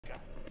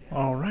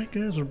Alright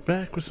guys, we're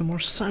back with some more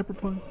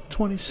Cyberpunk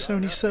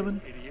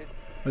 2077.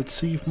 Let's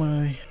see if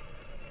my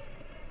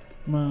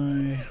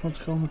what's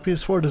it called, my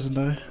PS4 doesn't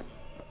die.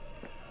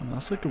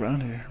 Let's look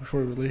around here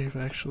before we leave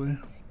actually.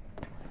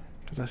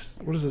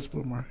 What is this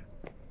blue mark?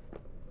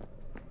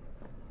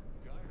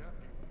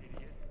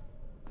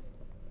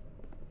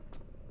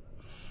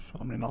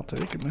 I mean, I'll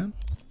take it, man.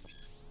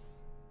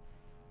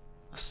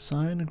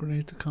 Assign a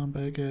grenade to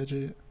combat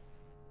gadget.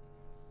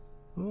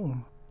 Oh,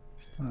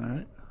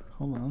 alright,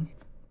 hold on.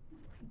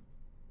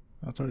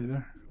 Oh, it's already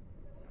there.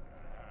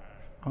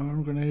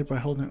 Arm grenade by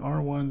holding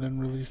R1, then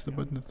release the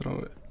button to throw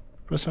it.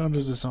 Press down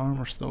to disarm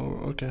or stow.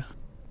 Okay.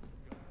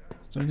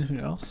 Is there anything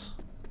else?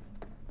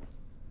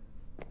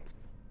 I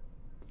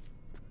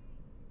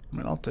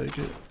mean, I'll take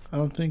it. I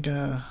don't think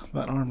that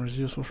armor is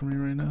useful for me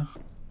right now.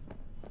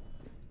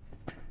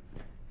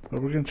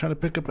 But we're gonna try to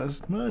pick up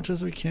as much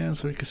as we can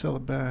so we can sell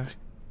it back.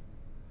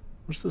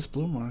 What's this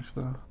blue mark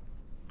though?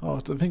 Oh, I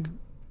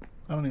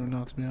don't even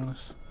know, to be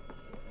honest.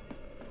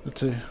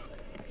 Let's see.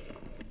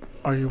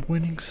 Are you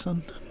winning,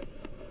 son?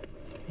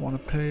 Want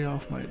to pay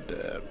off my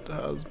debt?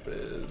 How's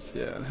biz?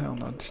 Yeah, hell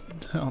no.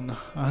 Hell no.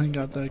 I ain't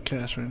got that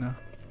cash right now.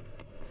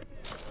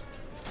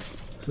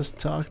 Let's just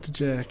talk to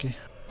Jackie.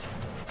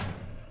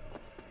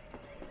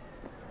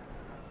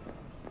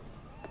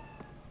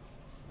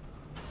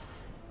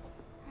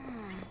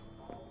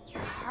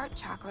 Your heart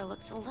chakra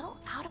looks a little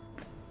out of...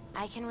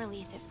 I can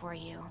release it for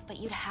you, but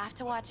you'd have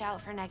to watch out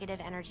for negative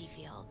energy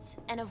fields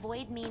and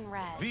avoid mean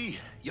res. V,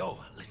 yo,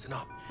 listen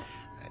up.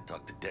 I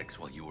talked to Dex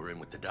while you were in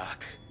with the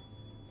doc.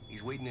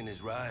 He's waiting in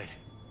his ride.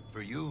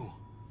 For you.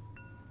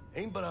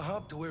 Ain't but a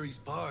hop to where he's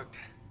parked.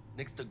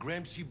 Next to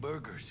Gramsci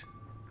Burgers.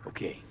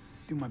 Okay,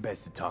 do my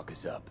best to talk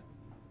us up.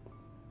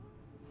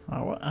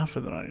 Oh, what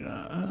outfit did I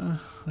got?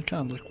 I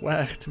kind of look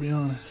whack, to be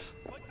honest.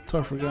 So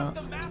I forgot.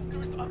 The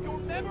masters of your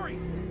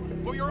memories,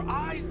 for your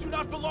eyes do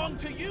not belong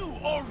to you,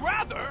 or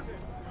rather...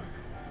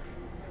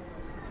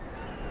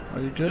 Are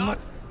you good?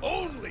 Not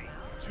only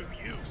to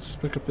you. Let's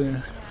pick up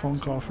the phone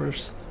call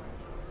first.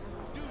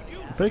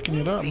 I'm picking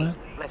it up, man.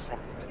 Listen,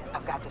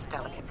 I've got this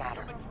delicate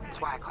matter. That's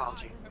why I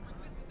called you.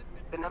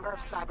 The number of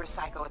cyber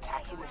psycho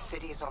attacks in the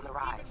city is on the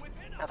rise.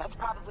 Now that's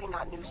probably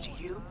not news to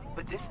you,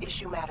 but this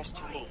issue matters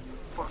to me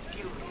for a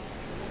few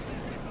reasons.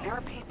 There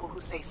are people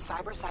who say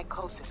cyber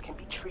psychosis can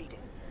be treated.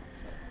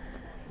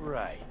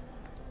 Right.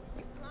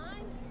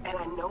 And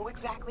I know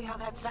exactly how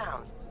that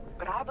sounds,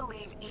 but I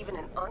believe even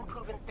an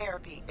unproven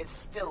therapy is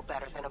still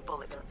better than a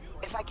bullet.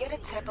 If I get a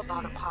tip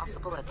about a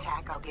possible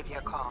attack, I'll give you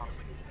a call.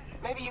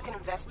 Maybe you can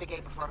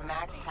investigate before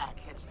Max Tack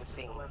hits the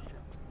scene.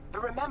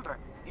 But remember,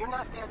 you're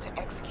not there to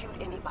execute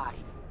anybody.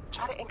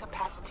 Try to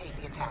incapacitate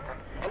the attacker,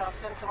 and I'll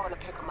send someone to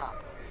pick him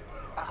up.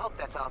 I hope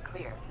that's all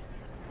clear.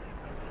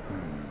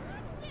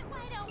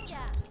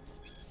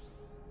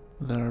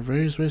 There are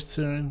various ways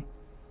to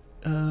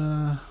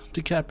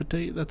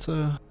decapitate. That's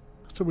a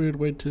weird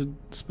way to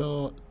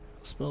spell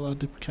out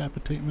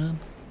decapitate, man.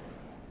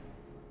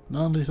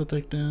 Non-lethal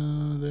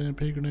takedown, then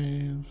pay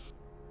grenades.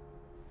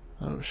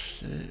 Oh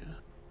shit.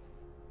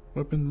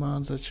 Weapon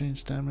mods that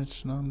change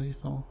damage to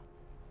non-lethal.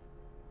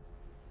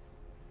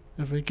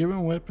 If a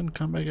given weapon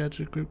combat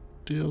gadget group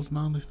deals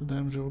non-lethal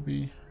damage, it will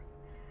be...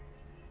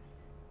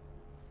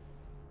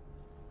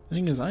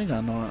 Thing is, I ain't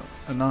got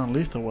a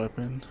non-lethal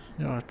weapon.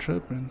 Y'all are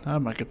tripping. I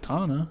have my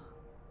katana.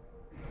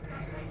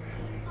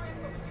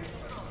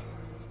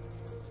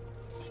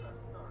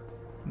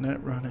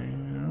 Net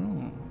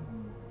running.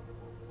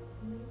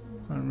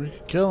 Oh. I mean, we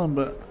could kill him,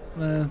 but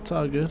it's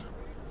all good.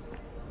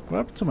 What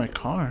happened to my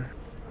car?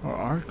 Or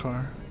our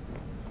car?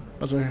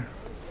 What's right here?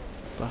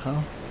 What the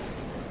hell?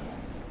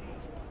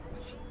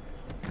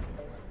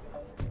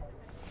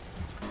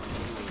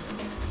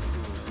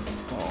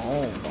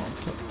 Oh,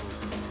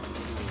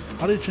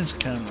 how do you change the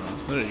camera?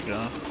 There you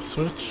go.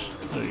 Switch.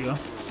 There you go.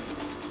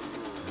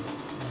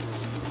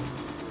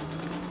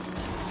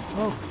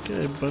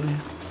 Okay, buddy.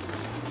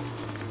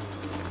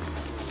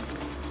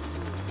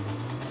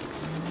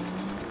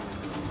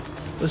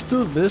 Let's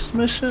do this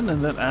mission,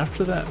 and then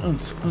after that,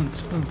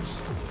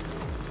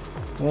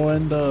 we'll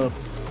end up...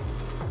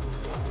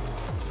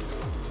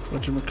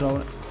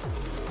 whatchamacallit?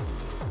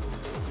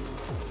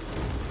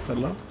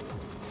 Hello?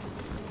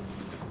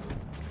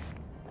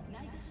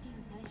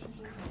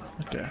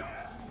 Okay.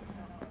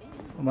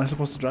 Am I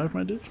supposed to drive,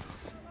 my dude?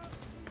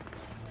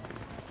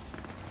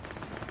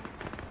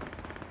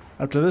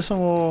 After this one,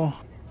 we'll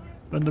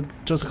end up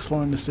just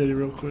exploring the city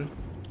real quick.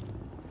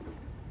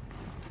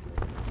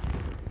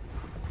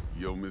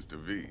 Yo, Mr.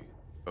 V,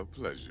 a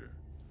pleasure.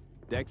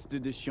 Dexter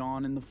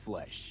Deshawn in the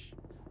flesh.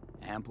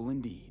 Ample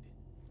indeed.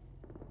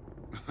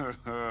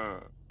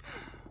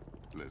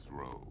 Let's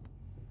roll.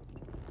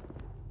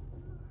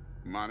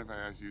 Mind if I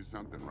ask you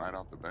something right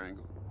off the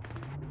bangle?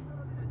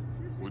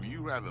 Would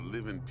you rather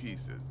live in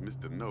peace as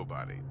Mr.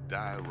 Nobody,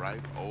 die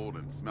ripe, old,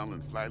 and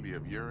smelling slightly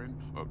of urine,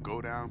 or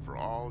go down for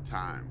all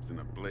times in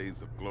a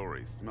blaze of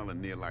glory,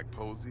 smelling near like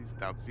posies,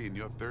 without seeing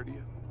your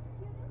 30th?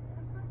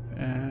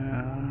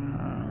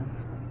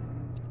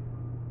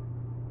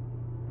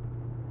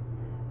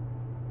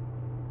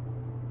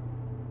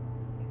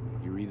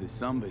 You're either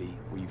somebody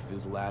or you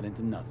fizzle out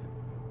into nothing.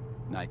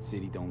 Night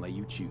City don't let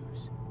you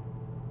choose.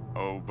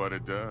 Oh, but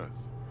it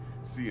does.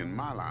 See, in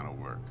my line of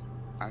work,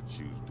 I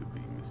choose to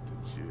be Mr.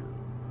 Chill.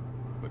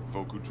 But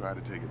folk who try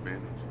to take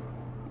advantage,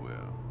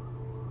 well,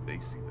 they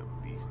see the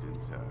beast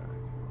inside.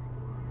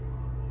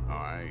 All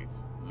right,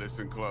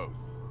 listen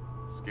close.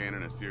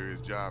 Scanning a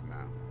serious job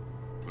now.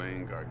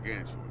 Playing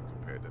gargantuan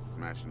compared to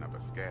smashing up a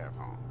scav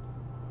home.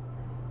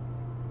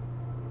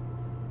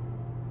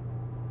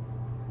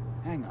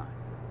 Hang on.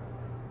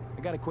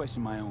 I gotta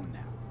question my own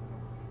now.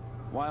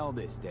 Why all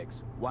this,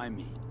 Dex? Why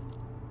me?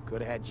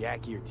 Could've had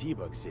Jackie or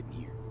T-Bug sitting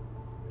here.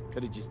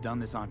 Could've just done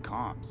this on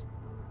comms.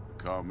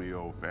 Call me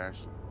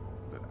old-fashioned,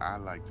 but I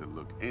like to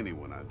look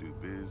anyone I do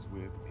biz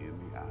with in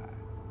the eye.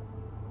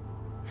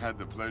 Had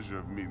the pleasure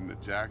of meeting the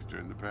Jackster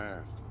in the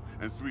past,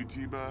 and Sweet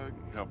T-Bug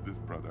helped this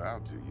brother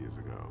out 2 years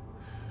ago.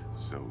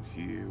 So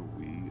here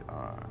we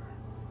are.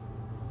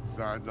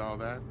 Besides all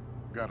that,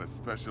 got a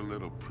special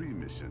little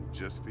pre-mission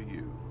just for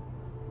you.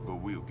 But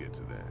we'll get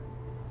to that.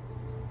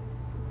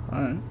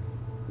 Alright.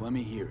 Let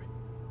me hear it.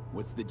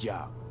 What's the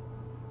job?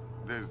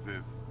 There's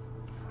this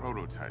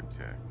prototype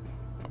tech.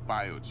 A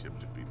biochip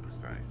to be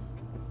precise.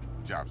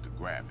 Job's to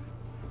grab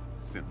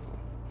it. Simple.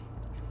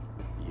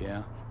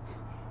 Yeah?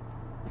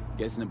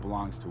 Guessing it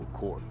belongs to a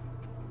corp.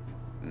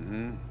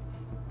 Mm-hmm.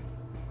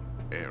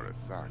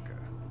 Arasaka.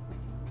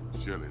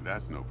 Surely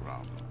that's no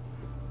problem.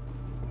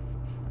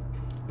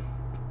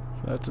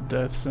 That's a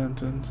death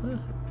sentence.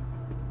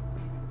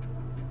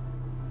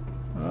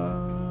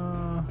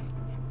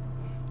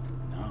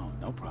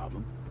 No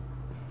problem.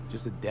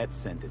 Just a death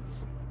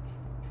sentence.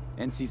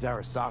 NC's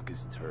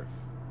Arasaka's turf.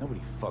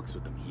 Nobody fucks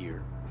with them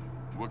here.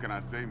 What can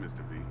I say,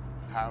 Mr. V?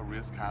 High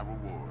risk, high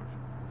reward.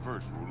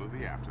 First rule of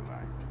the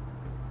afterlife.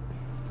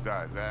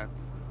 Besides that,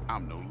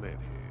 I'm no leadhead.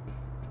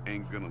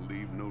 Ain't gonna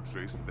leave no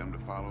trace for them to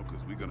follow,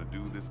 cause we're gonna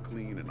do this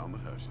clean and on the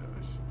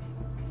hush-hush.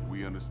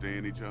 We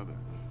understand each other?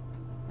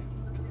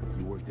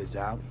 You work this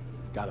out?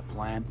 Got a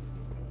plan?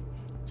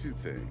 Two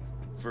things.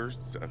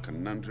 First, a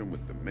conundrum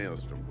with the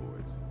Maelstrom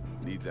boys.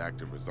 Needs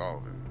active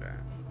resolving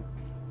that.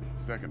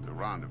 Second, a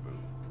rendezvous.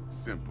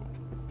 Simple.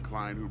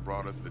 Client who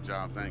brought us the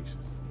job's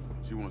anxious.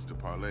 She wants to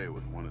parlay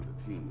with one of the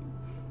team.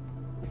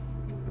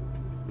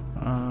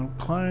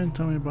 Client,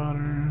 tell me about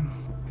her.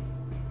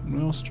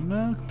 Maelstrom,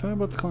 tell me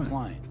about the client.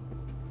 Client.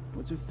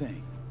 What's her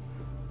thing?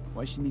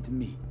 Why she need to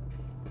meet?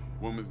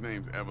 Woman's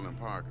name's Evelyn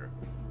Parker.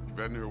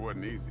 Vetting her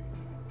wasn't easy.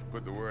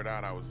 Put the word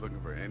out I was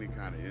looking for any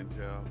kind of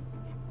intel.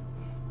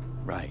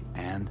 Right,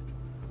 and?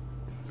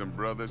 Some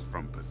brothers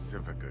from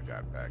Pacifica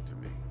got back to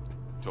me.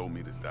 Told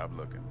me to stop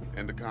looking.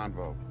 End of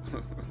convo.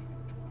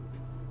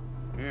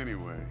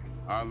 Anyway,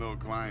 our little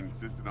client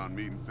insisted on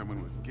meeting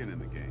someone with skin in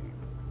the game.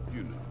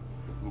 You know,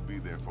 who'll be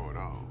there for it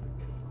all.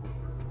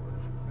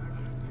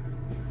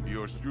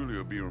 Yours truly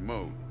will be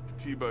remote.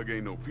 T-Bug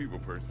ain't no people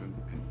person,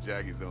 and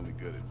Jaggy's only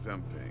good at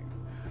some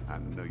things. I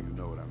know you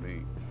know what I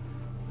mean.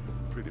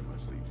 Pretty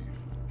much leaves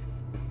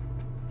you.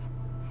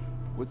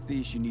 What's the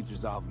issue needs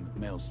resolving with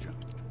Maelstrom?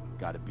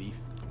 Got a beef?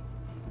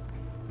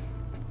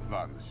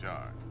 Slot in the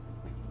shard.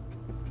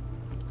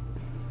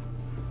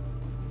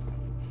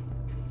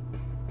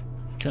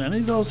 Can any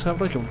of those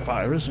have like a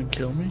virus and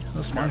kill me?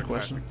 That's my Got a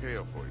question. classic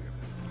tale for you.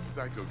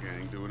 Psycho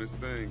gang doing its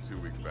thing 2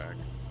 weeks back.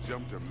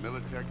 Jumped a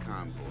Militech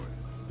convoy.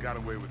 Got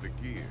away with the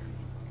gear.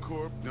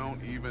 Corp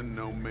don't even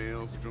know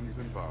Maelstrom's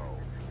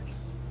involved.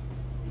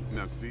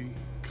 Now see,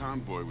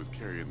 convoy was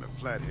carrying the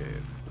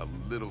Flathead, a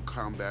little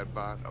combat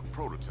bot, a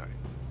prototype.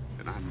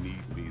 And I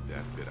need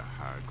that bit of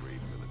high-grade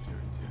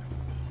military tech.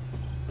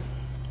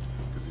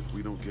 Because if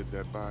we don't get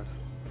that bot,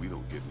 we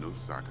don't get no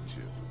soccer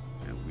chip.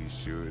 And we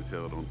sure as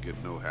hell don't get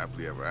no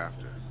happily ever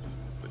after.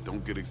 But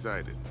don't get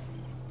excited.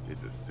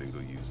 It's a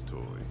single-use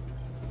toy.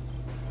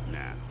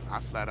 Now, I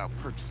flat out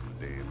purchased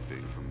the damn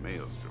thing from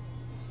Maelstrom.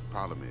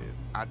 Problem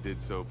is, I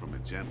did so from a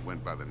gent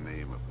went by the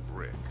name of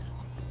Brick.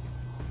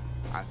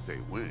 I say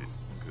when,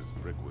 because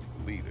Brick was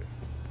the leader.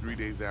 3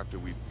 days after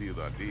we'd sealed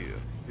our deal,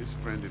 his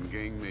friend and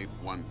gangmate,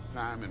 one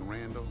Simon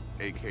Randall,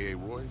 aka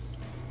Royce,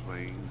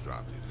 plain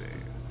dropped his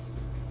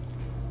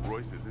ass.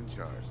 Royce is in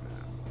charge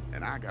now,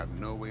 and I got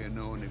no way of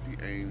knowing if he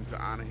aims to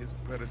honor his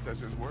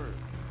predecessor's word.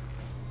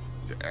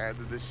 To add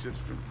to this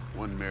shitstorm,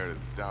 one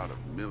merited stout of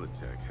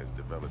Militech has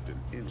developed an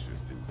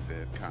interest in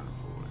said convoy.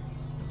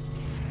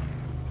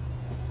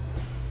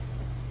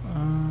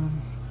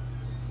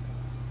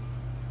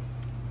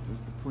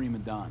 Who's the prima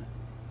donna?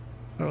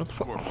 Why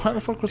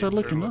the fuck was I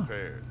looking up?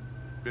 Affairs.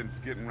 Been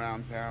skidding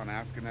around town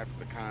asking after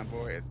the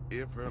convoy as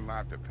if her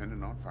life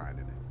depended on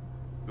finding it.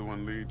 The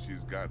one lead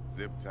she's got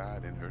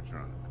zip-tied in her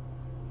trunk.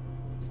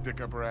 Stick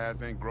up her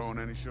ass ain't growing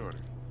any shorter,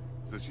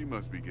 so she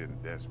must be getting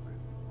desperate.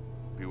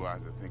 Be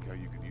wise to think how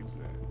you could use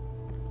that.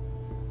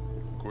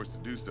 Of course, to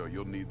do so,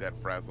 you'll need that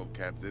frazzled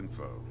cat's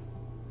info.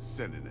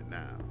 Sending it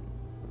now.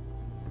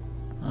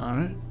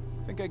 Alright.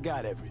 Think I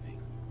got everything.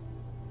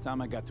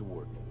 Time I got to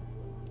work.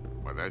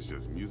 Well, that's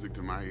just music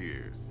to my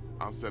ears.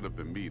 I'll set up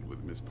the meet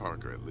with Miss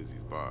Parker at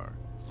Lizzie's bar.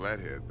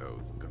 Flathead, though,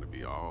 is gonna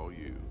be all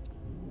you.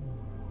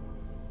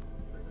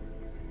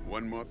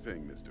 One more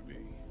thing, Mr. V.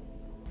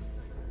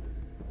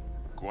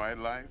 Quiet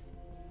life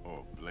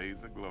or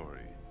blaze of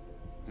glory?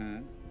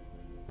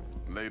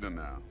 Later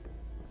now.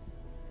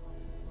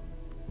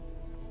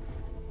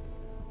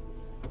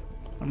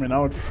 I mean, I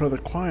would prefer the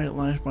quiet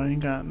life, but I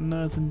ain't got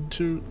nothing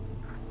to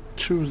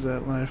choose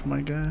that life,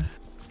 my guy.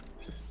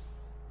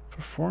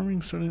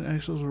 Performing certain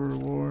actions will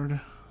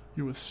reward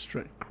you with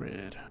strict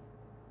cred.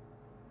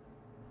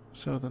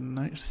 So the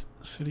Night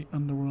City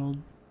Underworld,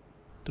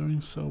 doing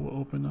so will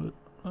open up.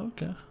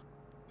 Okay.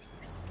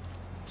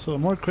 So the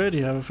more cred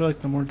you have, I feel like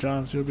the more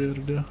jobs you'll be able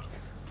to do.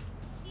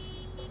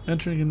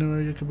 Entering a new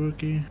area,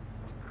 Kabuki.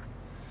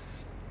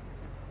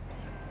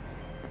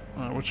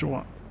 Alright, what you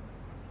want?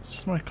 Is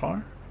this my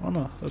car? Oh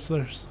no, that's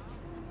theirs.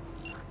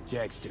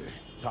 Dexter,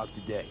 talk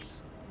to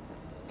Dex.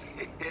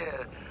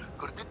 Yeah,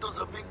 Gordito's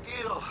a big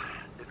deal.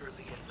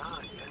 Literally a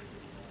nod, yeah.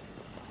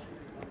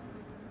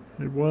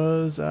 He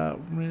was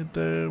out right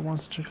there,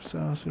 wants to check us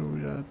out, see what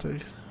we gotta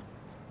take.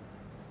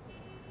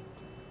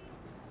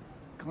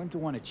 Claim to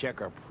want to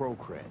check our pro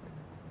cred,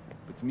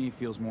 but to me it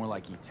feels more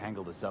like he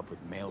tangled us up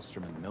with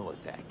Maelstrom and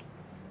Militech.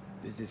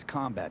 There's this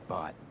combat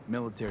bot,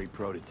 military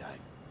prototype.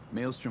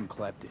 Maelstrom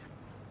clept it.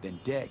 Then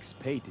Dex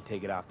paid to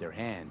take it off their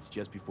hands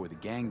just before the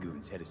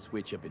Gangoons had a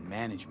switch up in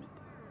management.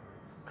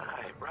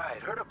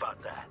 Right, heard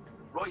about that.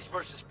 Royce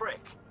versus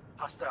Brick.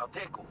 Hostile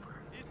takeover.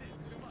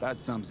 That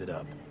sums it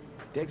up.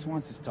 Dex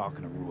wants us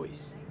talking to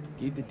Royce.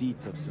 Gave the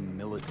deets of some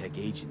Militech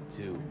agent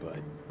too, but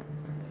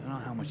I don't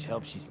know how much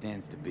help she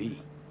stands to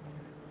be.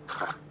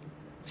 Ha.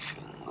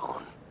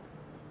 Chingon.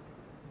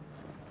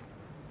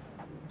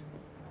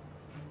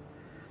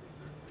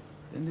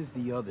 Then there's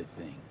the other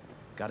thing.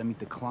 Gotta meet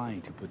the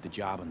client who put the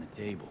job on the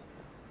table.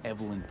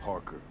 Evelyn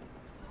Parker.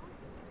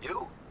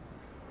 You?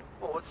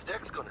 Well, what's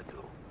Dex gonna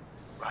do?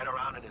 Ride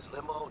around in his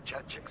limo,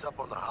 chat chicks up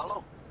on the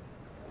hollow?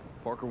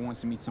 Parker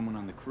wants to meet someone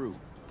on the crew.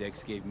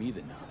 Dex gave me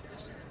the nod.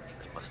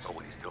 He must know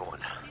what he's doing.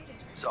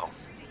 So,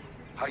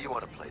 how you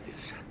want to play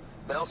this?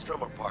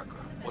 Maelstrom or Parker?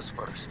 What's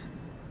first?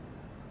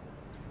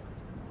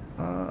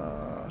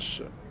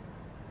 Shit.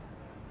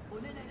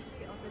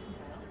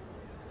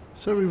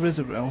 So we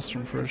visit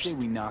Maelstrom I say first.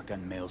 we knock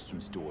on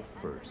Maelstrom's door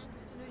first.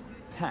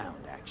 Pound,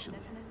 actually.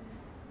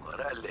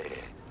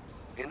 Orale.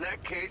 In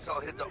that case, I'll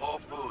hit the all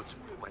foods.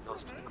 Put my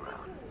nose to the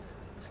ground.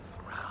 Sniff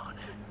around.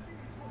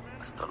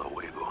 Hasta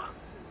luego.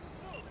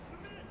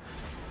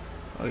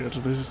 I got to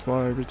this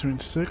bar between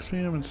 6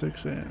 p.m. and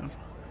 6 a.m.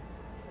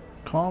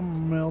 Call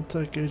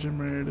Militech Agent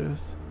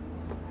Meredith.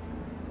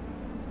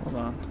 Hold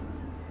on.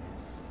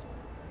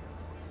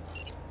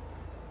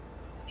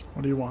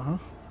 What do you want, huh?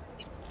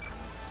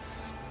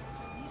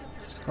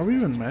 Are we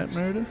even met,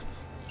 Meredith?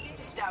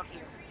 Stout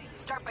here.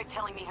 Start by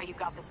telling me how you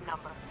got this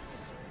number.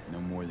 No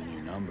more than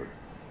your number.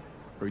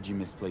 Heard you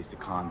misplaced a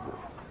convoy.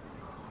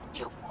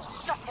 You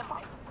shut him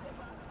up.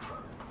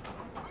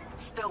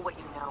 Spill what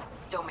you know.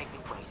 Don't make me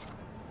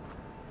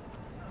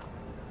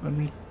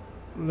wait.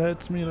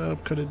 Let's meet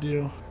up, cut a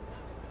deal.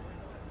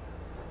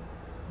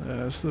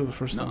 Yeah, let's do the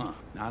first Nuh-uh, time.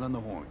 not on the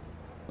horn.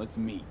 Let's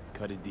meet,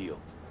 cut a deal.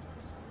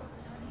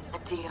 A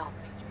deal.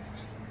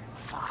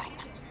 Fine.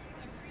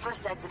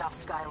 First exit off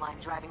Skyline,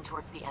 driving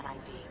towards the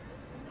NID.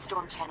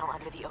 Storm channel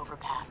under the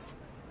overpass.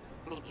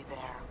 Meet you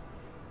there.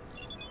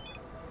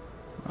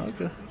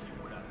 Okay.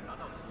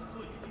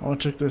 I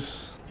want to check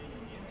this.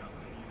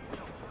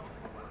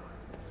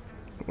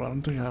 Well, I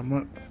don't think I have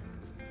much.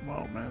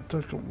 Wow, man, it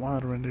took a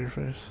while to render your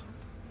face.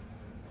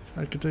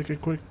 I could take a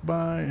quick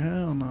buy.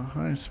 Hell no,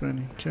 I ain't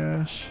spending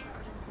cash.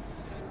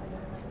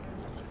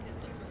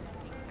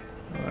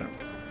 Alright.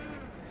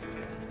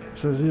 It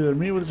says either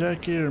meet with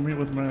Jackie or meet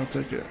with Mail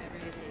Ticket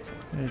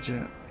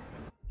Agent.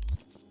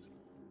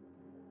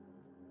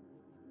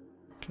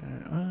 Okay,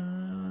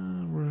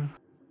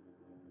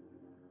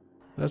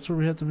 that's where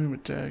we had to meet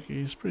with Jackie.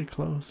 He's pretty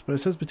close. But it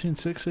says between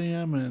 6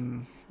 a.m.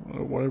 and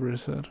whatever it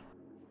said.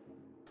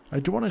 I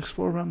do want to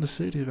explore around the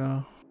city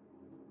though.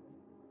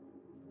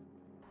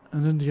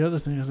 And then the other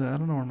thing is that I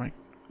don't know where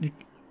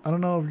I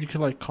don't know if you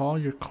could like call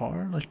your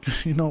car, like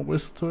you know,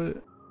 whistle to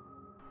it.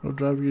 It'll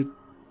drive you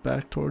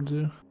back towards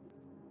you.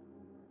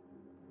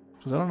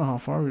 Cause I don't know how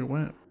far we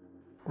went,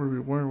 where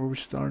we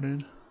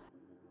started.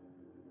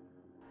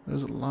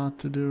 There's a lot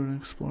to do and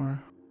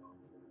explore.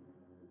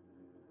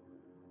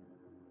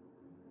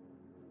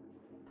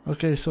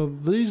 Okay, so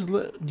these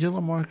yellow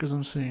markers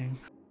I'm seeing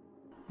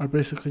are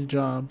basically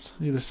jobs,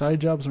 either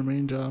side jobs or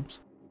main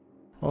jobs.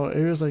 Well,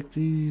 areas like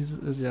these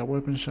is, yeah,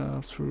 weapon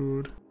shops,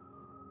 food,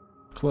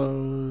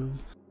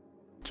 clothes,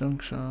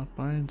 junk shop.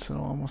 Buy and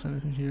sell almost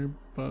anything here,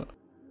 but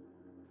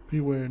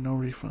beware, no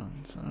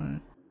refunds,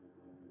 alright?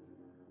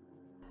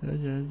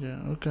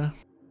 Yeah, okay.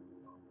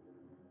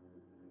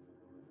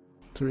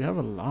 So we have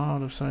a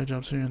lot of side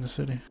jobs here in the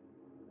city.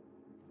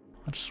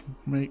 I just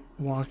make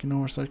walking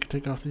over so I can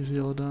take off these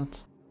yellow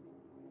dots.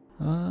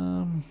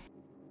 I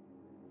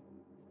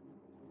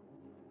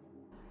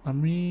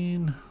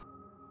mean,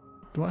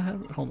 do I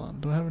have, hold on,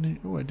 do I have any,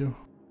 oh I do.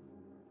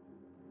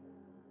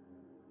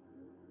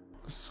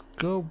 Let's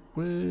go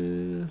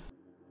with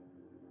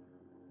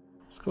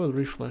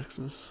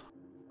reflexes.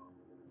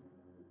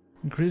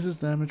 Increases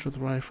damage with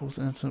rifles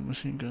and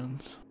submachine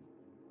guns.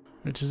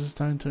 Reduces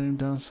time to aim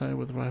down sight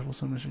with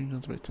rifles and machine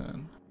guns by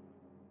 10.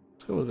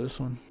 Let's go with this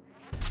one.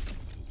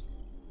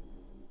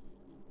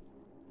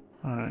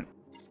 Alright.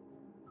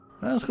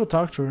 Let's go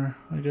talk to her,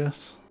 I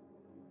guess.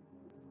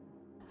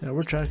 Yeah,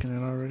 we're tracking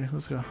it already.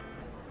 Let's go.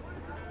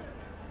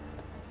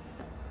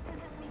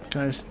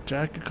 Can I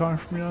jack a car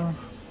from y'all?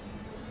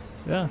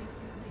 Yeah.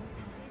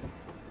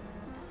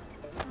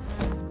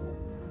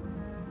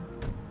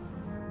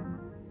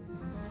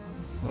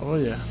 Oh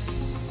yeah.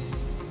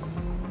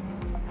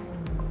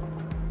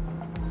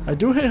 I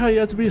do hate how you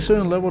have to be a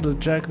certain level to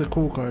jack the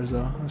cool cars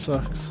though. That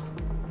sucks.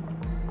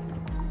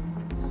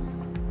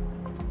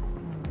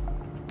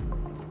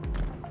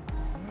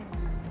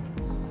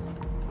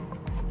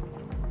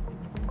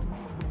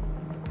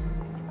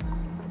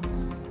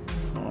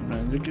 Oh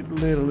man, you can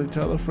literally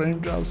tell the frame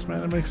drops,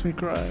 man. It makes me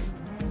cry.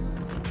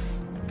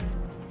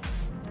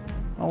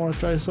 I want to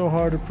try so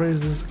hard to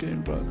praise this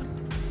game, but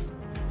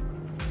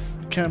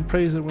I can't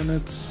praise it when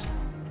it's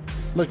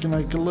looking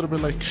like a little bit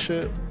like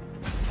shit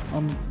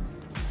on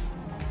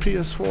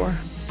PS4.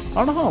 I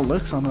don't know how it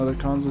looks on other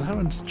consoles. I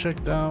haven't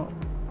checked out.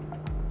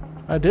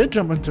 I did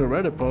jump into a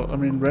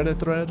Reddit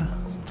thread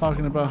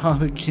talking about how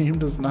the game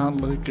does not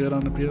look good on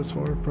the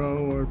PS4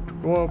 Pro, or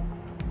well,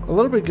 a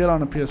little bit good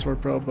on the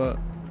PS4 Pro, but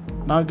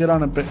not good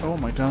on a oh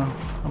my god,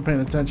 I'm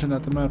paying attention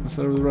at the map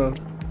instead of the road.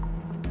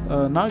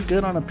 Not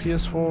good on a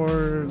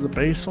PS4, the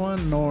base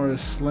one, nor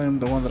is slim,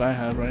 the one that I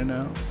have right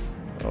now.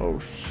 Oh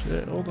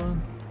shit, hold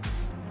on.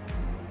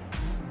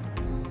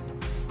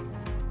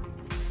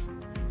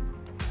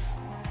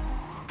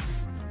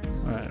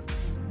 Alright.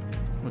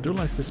 I do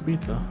like this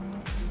beat though.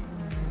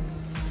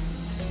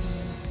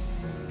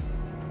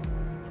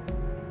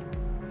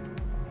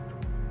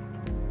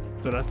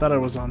 Dude, I thought I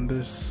was on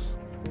this.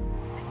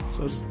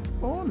 So it's,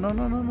 oh no.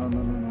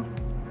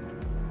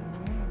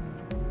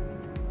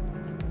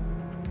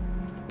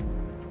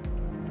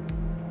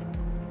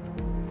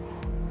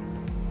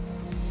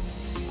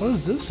 What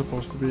is this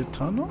supposed to be, a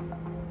tunnel?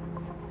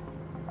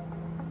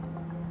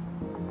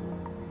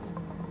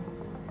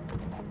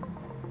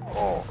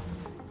 Oh.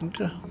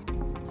 Okay.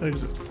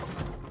 Exit.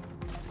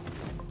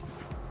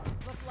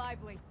 Look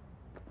lively.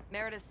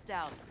 Meredith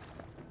Stout.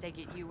 Take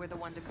it you were the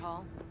one to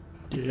call?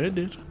 Yeah, I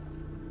did.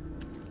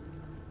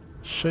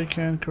 Shake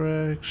hand,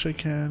 correct.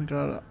 Shake hand,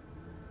 got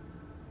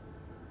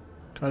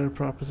a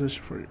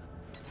proposition for you.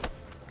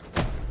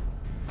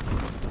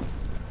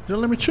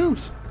 Don't let me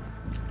choose.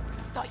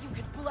 Thought you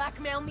could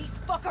blackmail me,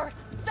 fucker?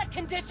 Set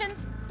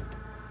conditions?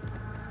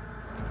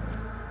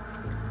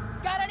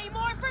 Got any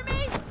more for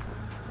me?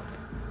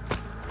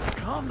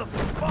 Calm the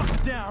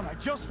fuck down. I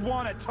just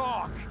want to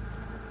talk.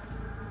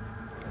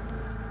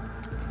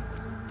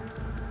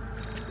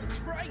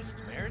 Christ,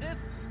 Meredith.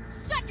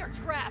 Shut your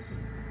trap!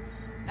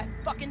 That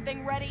fucking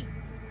thing ready?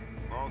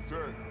 All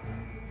set.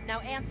 Now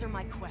answer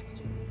my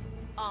questions.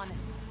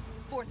 Honestly,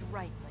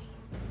 forthrightly.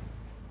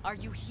 Are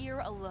you here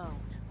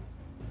alone?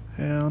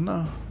 Hell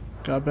no.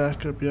 Got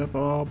backup, yep,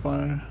 all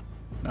by...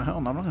 No, hell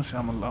no, I'm not gonna say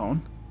I'm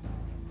alone.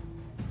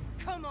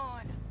 Come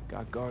on!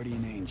 Got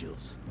guardian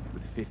angels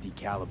with 50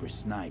 caliber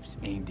snipes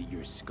aimed at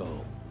your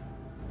skull.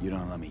 You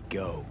don't let me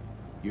go,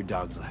 your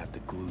dogs will have to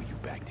glue you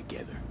back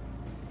together.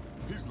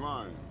 He's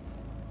lying.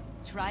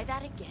 Try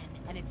that again,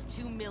 and it's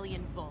 2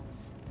 million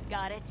volts.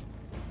 Got it?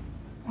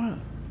 What?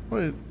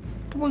 Wait,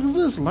 the fuck is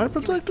this? Light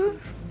protector?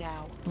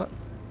 Now. Now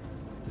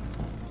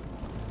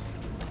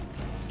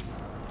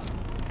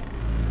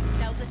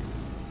listen.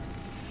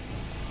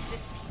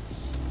 This piece of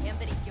shit,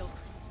 Anthony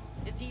Gilchrist.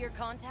 Is he your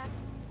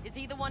contact? Is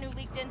he the one who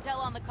leaked intel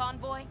on the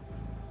convoy?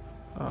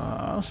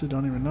 I honestly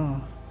don't even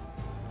know.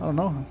 I don't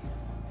know him.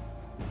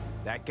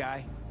 That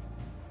guy?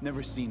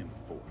 Never seen him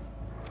before.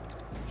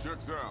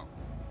 Checks out.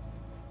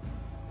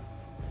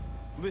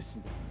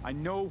 Listen, I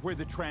know where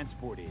the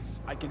transport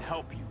is. I can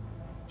help you.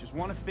 Just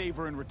want a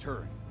favor in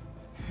return.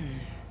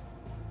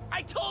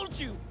 I told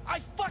you! I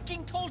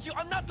fucking told you!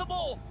 I'm not the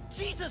mole!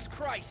 Jesus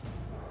Christ!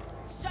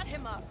 Shut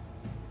him up!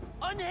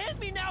 Unhand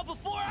me now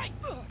before I...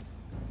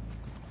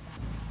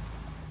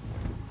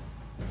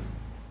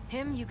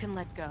 Him you can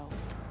let go.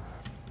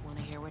 Want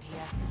to hear what he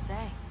has to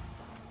say?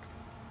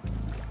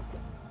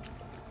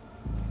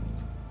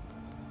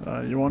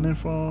 You want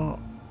info?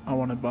 I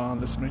want a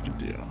bond. Let's make a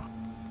deal.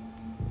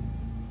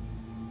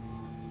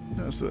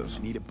 That's this.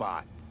 Need a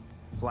bot.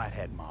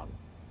 Flathead model.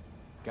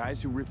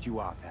 Guys who ripped you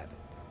off have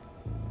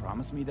it.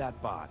 Promise me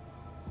that bot.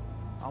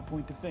 I'll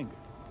point the finger.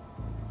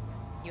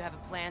 You have a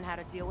plan how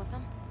to deal with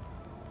them?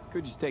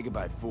 Could just take it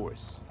by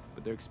force,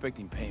 but they're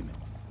expecting payment.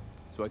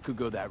 So I could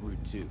go that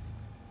route too.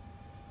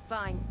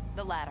 Fine,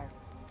 the latter.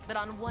 But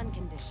on one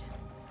condition.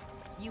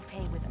 You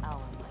pay with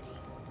our money.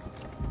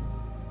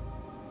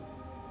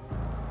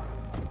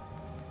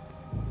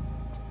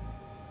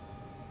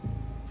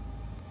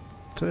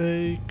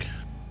 Take...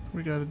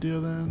 We got a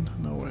deal then?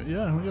 No way.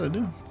 Yeah, we got a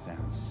deal.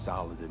 Sounds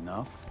solid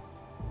enough.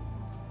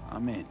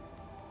 I'm in.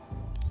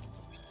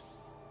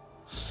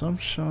 Some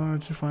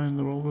shards you find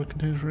the rollback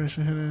contains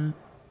information hidden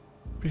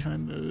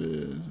behind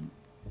it.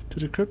 To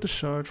decrypt the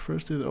shard,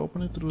 first either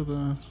open it through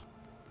the...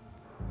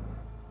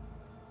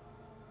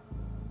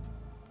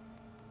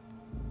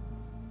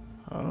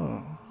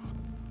 Oh.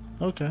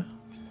 Okay.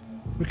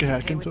 We can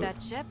hack into with it.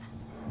 that chip,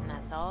 and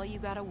that's all you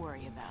gotta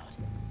worry about.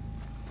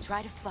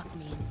 Try to fuck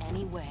me in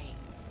any way,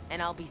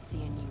 and I'll be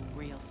seeing you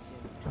real soon.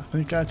 I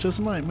think I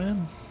just might,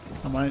 man.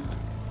 I might.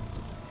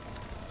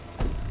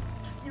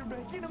 You're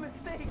making a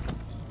mistake.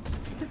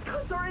 This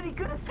cunt's already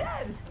good as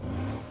dead.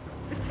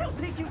 She'll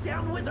take you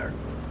down with her.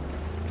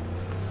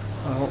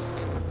 Oh.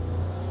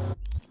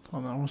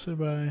 Hold on, I want to say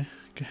bye.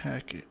 Can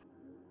hack it.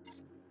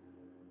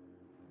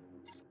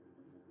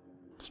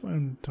 What's my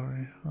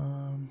inventory?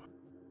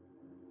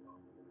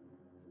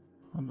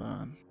 Hold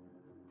on.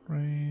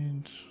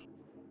 Range.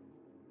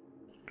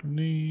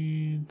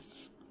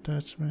 Grenades.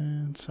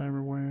 Attachments.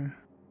 Cyberware.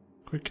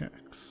 Quick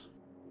hacks.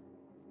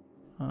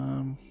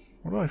 Where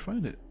do I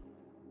find it?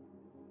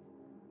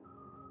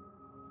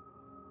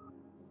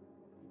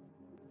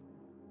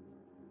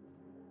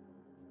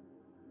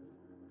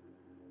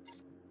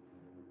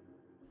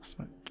 That's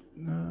my...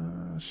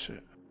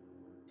 shit.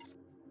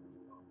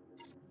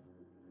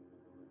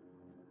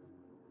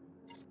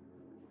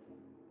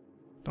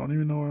 Don't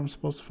even know where I'm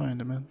supposed to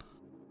find it, man.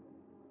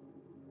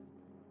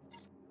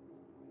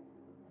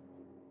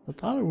 I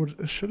thought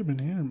it should have been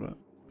here, but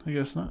I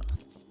guess not.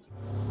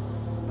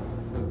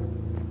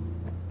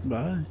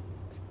 Bye.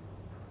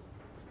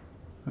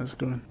 That's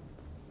good.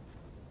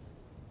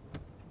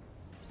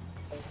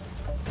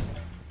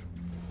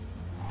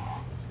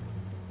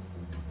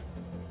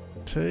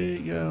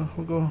 Yeah,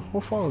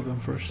 we'll follow them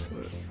first.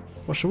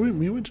 Well, should we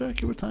meet with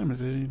Jackie? What time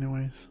is it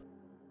anyways?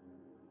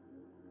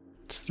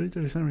 It's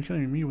 3:37, we can't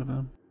even meet with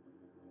them.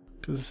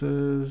 Cause it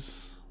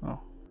says, oh.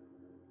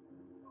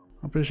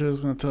 I'm pretty sure it's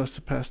gonna tell us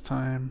to pass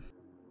time.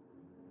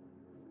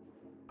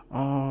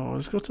 Oh,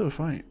 let's go to a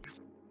fight.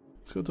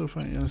 Let's go to a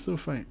fight, yeah, let's do a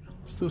fight.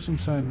 Let's do some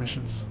side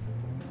missions.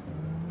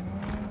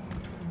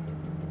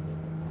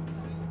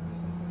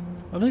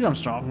 I think I'm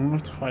strong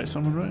enough to fight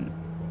someone, right?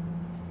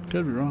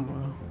 Could be wrong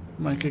though.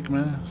 Might kick my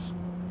ass.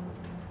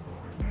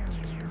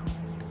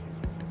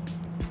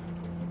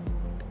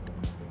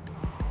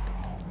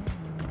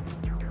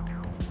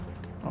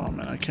 Oh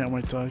man, I can't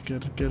wait till I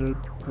get a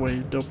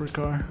way doper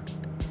car.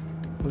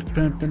 Like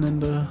pimping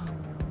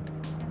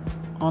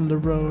on the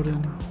road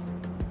and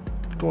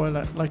going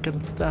like at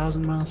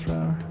 1,000 miles per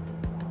hour.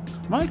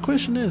 My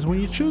question is, when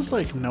you choose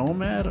like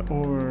Nomad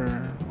or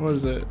what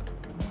is it?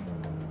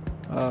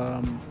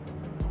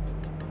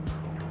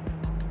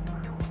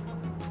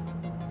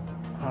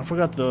 I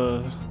forgot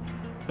the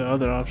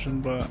other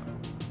option, but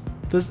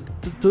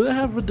do they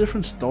have a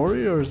different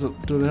story, or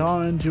do they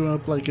all end you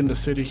up like in the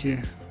city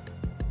here?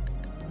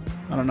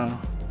 I don't know.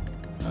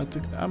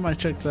 I might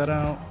check that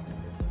out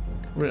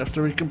right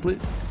after we complete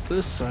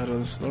this side of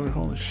the story.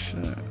 Holy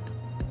shit!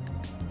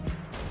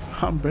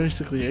 I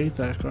basically ate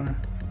that car.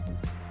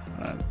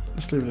 Alright,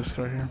 let's leave this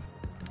car here.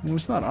 Well,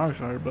 it's not our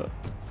car, but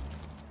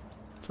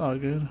it's all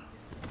good.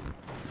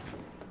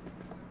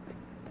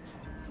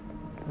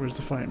 Where's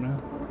the fight,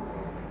 man?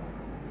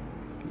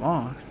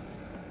 Long.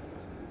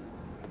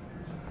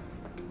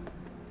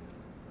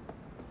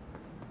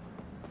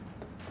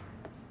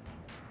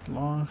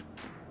 Long.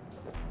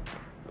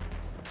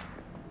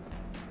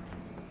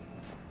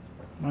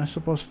 Am I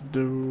supposed to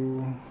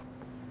do?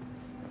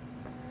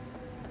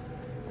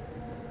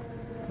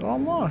 They're all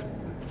locked.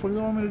 What the fuck do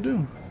you want me to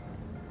do?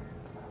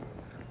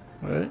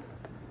 Right?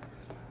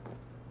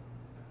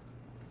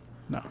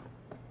 No.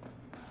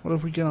 What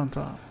if we get on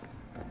top?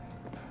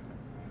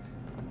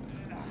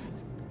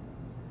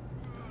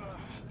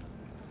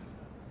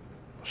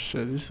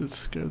 Shit, these dudes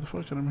scared the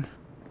fuck out of me.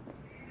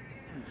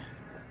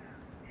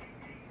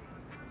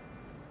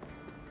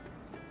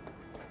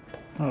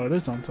 Oh, it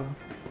is on top.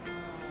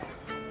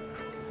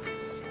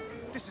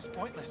 This is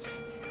pointless.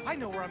 I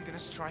know where I'm gonna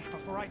strike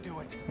before I do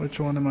it. Which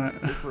one am I?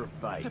 Go for a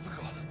fight.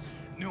 Typical.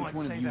 Knew Which I'd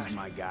one say of you that. is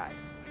my guy?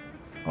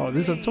 Oh,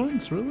 these are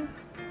twins, really?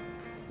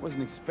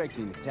 Wasn't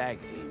expecting a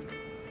tag team,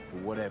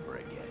 but whatever,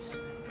 I guess.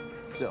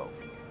 So,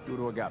 who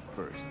do I got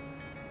first?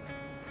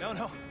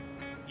 No,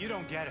 you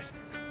don't get it.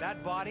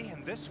 That body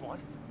and this one,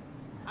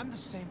 I'm the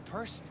same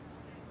person.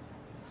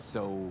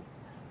 So,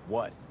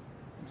 what?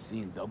 I'm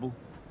seeing double?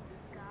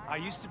 I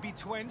used to be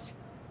twins,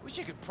 which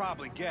you could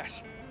probably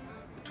guess.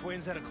 The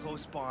twins had a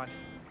close bond.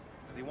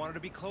 They wanted to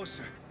be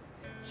closer,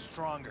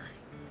 stronger.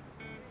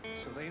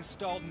 So they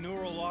installed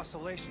neural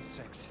oscillation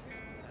sinks.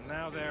 And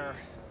now they're,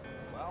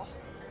 well,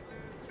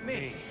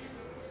 me.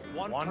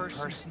 One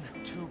person,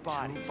 two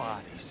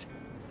bodies.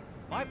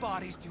 My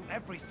bodies do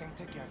everything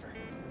together.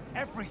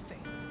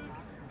 Everything.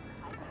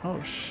 Oh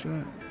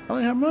shit. I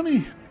don't have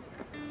money.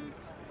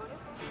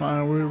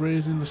 Fine, we're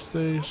raising the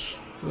stage.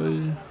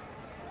 Really?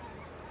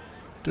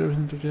 Do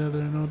everything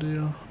together, no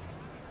deal.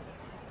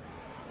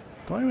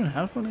 Do I even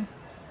have money?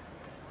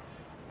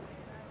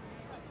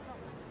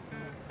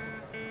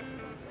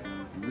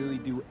 You really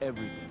do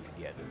everything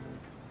together.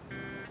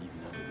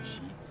 Even under the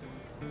sheets.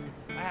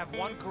 I have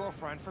one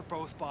girlfriend for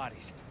both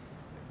bodies.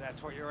 If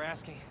that's what you're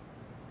asking.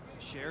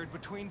 Shared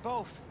between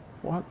both.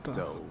 What the?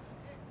 So,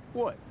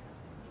 what?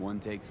 One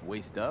takes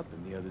waist up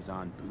and the other's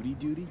on booty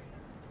duty?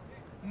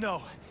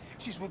 No,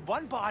 she's with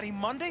one body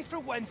Monday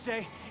through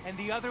Wednesday, and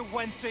the other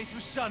Wednesday through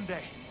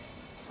Sunday.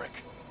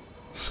 Frick.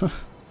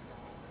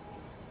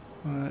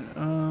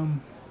 Alright,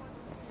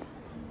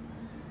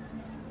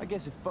 I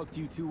guess it fucked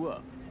you two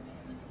up.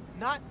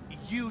 Not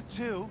you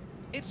two.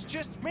 It's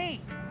just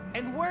me.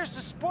 And where's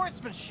the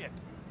sportsmanship?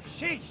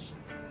 Sheesh.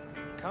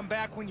 Come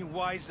back when you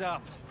wise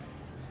up.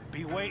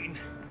 Be waiting.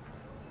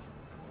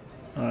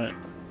 alright.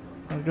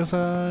 I guess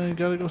I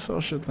gotta go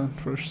sell shit then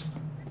first.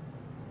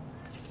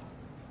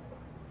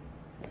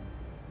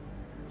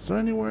 Is there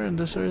anywhere in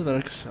this area that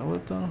I can sell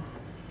it though?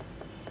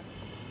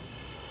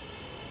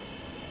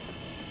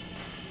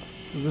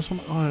 Is this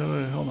one?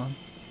 Oh, wait, hold on.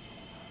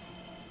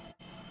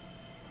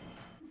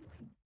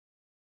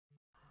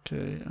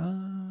 Okay,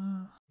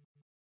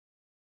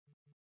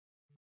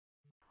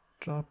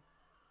 drop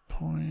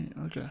point.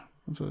 Okay,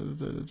 what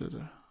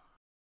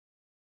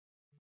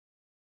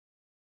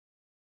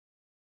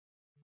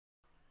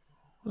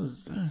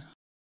is that?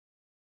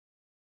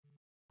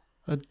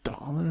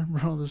 $1?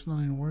 Bro, that's not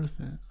even worth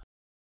it.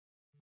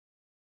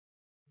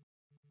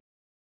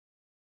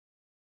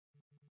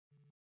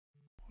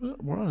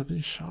 What are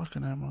these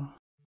shotgun ammo?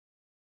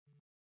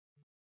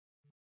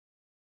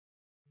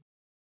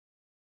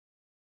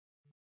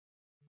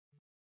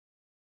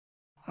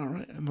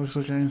 Alright, it looks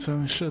like I ain't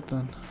selling shit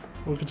then.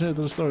 We'll continue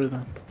the story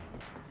then.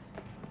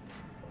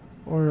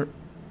 Or...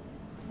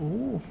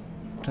 Ooh.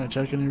 Can I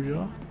check any of you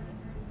out?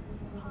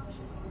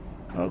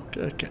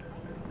 Okay, okay.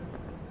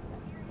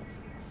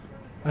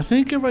 I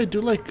think if I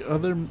do like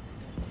other...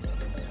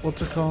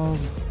 What's it called?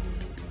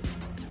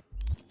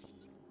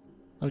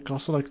 Like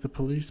also like the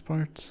police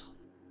parts.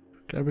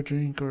 Grab a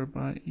drink or a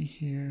bite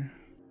here.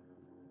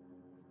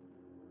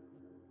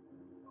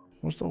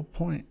 What's the whole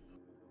point?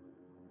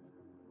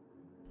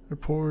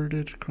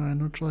 Reported crime,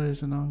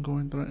 neutralize an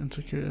ongoing threat and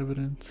secure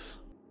evidence.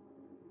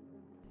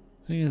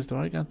 Thing is, though,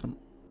 I got them.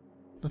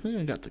 I think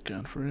I got the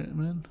gun for it,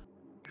 man.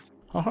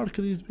 How hard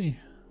could these be?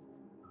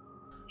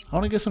 I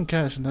want to get some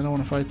cash and then I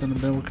want to fight them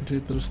and then we'll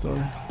continue to the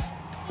story.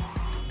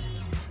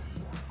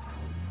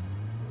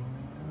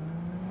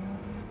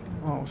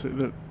 Oh, see,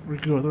 that we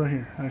could go right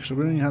here. Actually,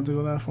 we don't even have to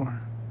go that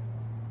far.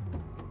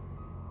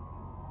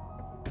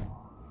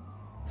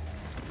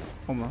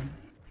 Hold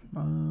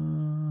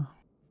on.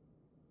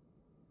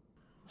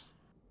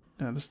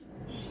 Yeah, this.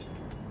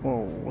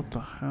 Whoa, what the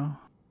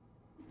hell?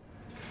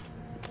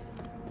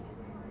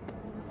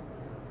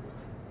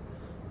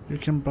 You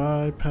can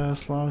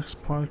bypass locks,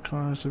 park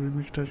cars, if you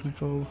make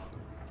technical.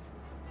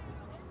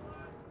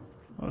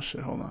 Oh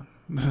shit, hold on.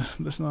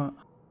 That's not.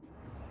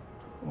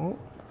 Oh,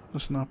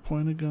 let's not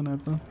point a gun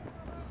at them.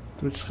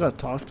 Do we just gotta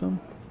talk to them?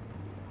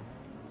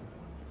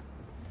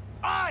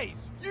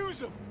 Eyes! Use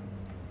them!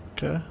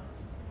 Okay.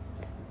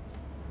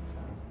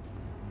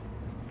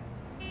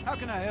 How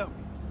can I help?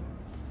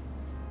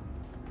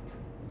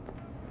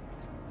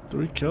 Do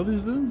we kill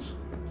these dudes?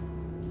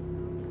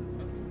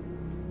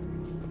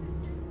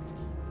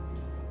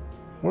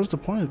 What's the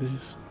point of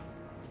these?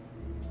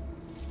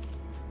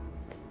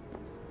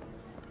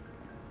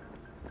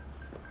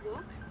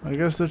 I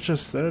guess they're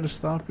just there to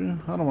stop you.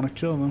 I don't want to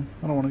kill them.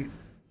 I don't want to.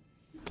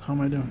 How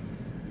am I doing?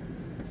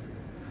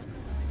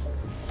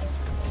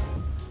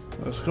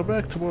 Let's go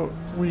back to what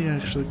we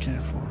actually came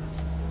for.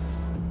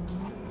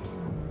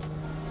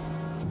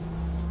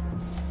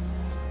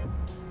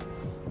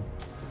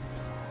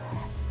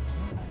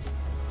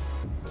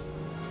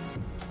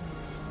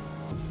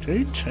 Can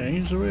you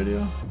change the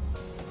radio?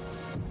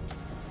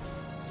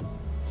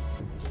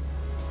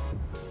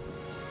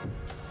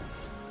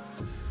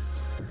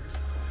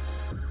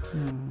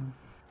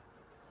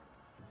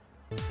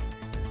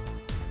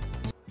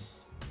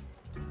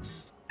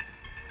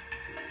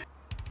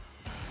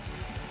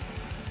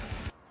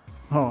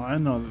 Oh, I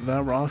know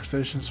that rock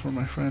station's for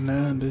my friend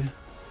Andy.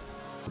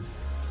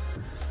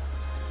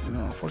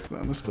 No, fuck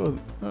that. Let's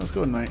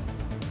go at night.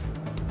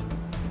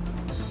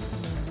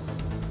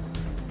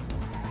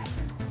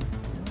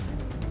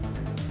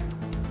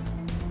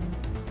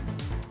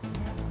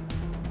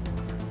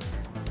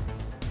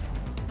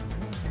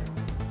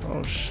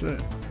 Oh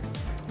shit.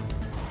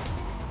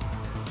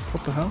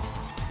 What the hell?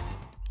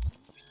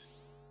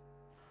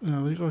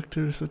 Illegal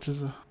activities such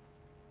as a...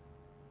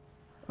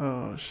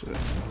 Oh shit.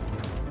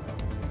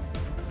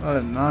 I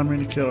did not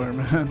mean to kill her,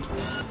 man. What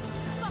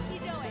the fuck you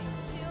doing?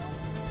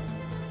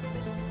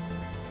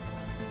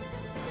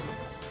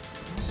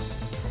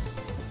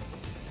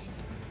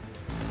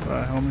 Chill?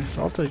 Alright, homies,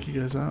 I'll take you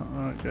guys out.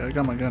 Okay, I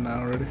got my gun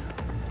out already.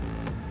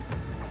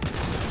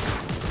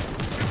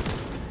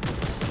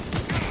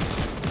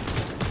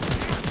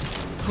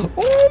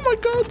 Oh my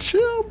god,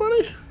 chill,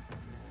 buddy!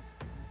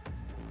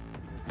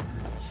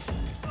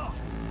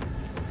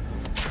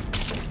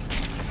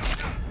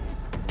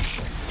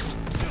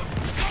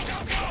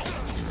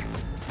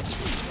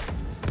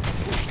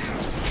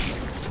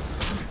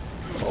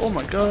 Oh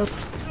my god.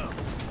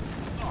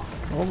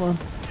 Hold on.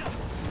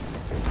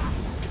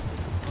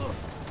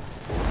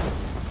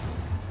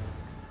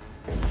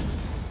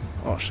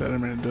 Oh shit, I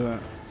didn't mean to do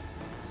that.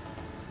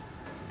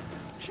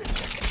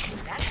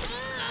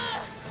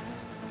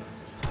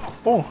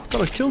 Oh, I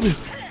thought I killed you.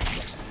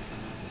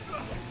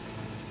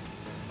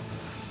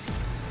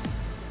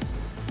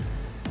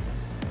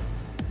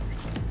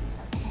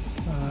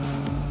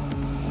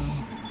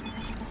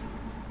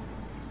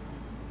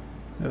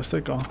 Yeah, let's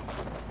take off.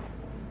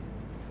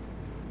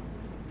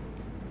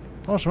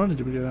 How much money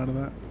did we get out of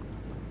that?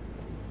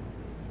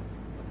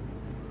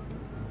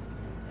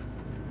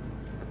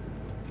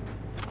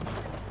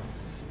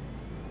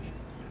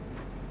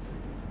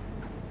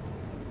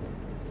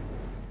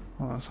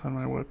 Oh, let's hide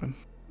my weapon.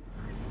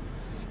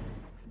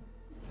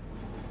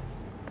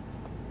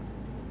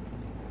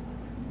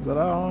 Is that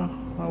all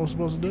I was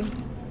supposed to do?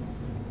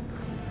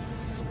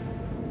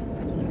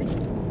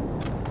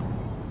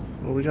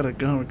 Well, we got a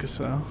gun we can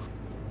sell.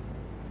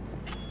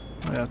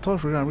 Oh yeah, I totally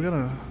forgot. We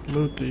gotta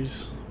loot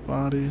these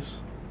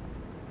bodies.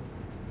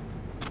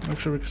 Make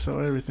sure we can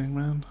sell everything,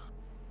 man.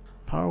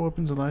 Power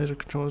weapons allow you to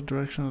control the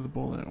direction of the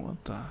bullet.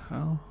 What the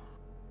hell?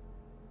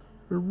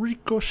 A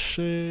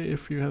ricochet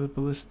if you have a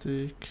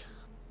ballistic.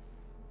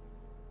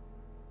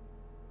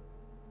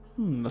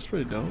 That's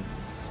pretty dope.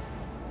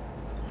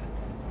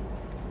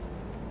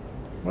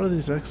 What are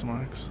these X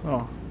marks?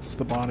 Oh, it's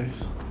the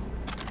bodies.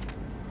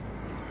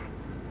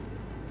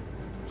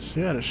 She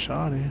had a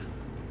shotty.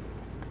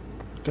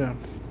 Okay.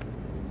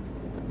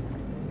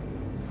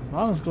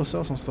 Well, let's go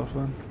sell some stuff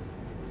then.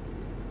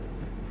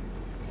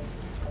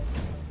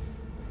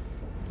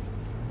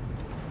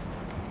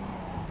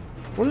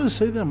 What does it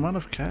say the amount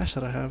of cash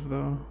that I have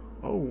though?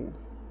 Oh,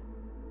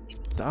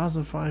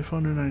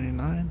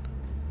 1,599.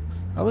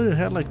 I literally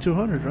had like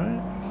 200,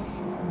 right?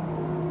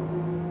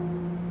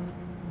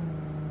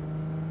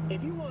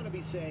 If you want to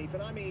be safe,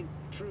 and I mean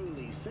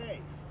truly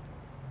safe,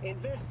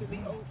 invest in the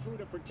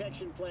Ofuda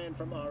protection plan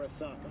from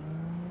Arasaka.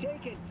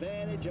 Take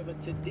advantage of a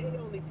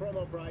today-only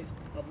promo price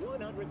of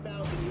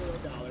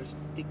 €100,000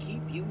 to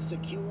keep you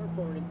secure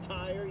for an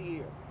entire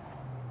year.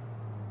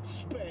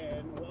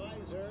 Spend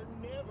wiser,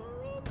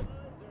 never a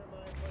miser,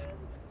 my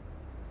friends.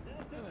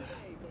 That's it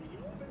today for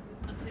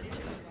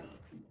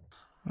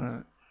your...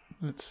 Alright,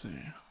 let's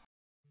see.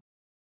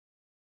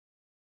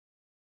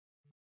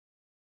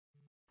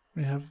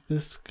 We have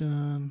this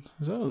gun.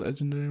 Is that a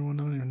legendary one?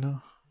 I don't even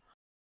know.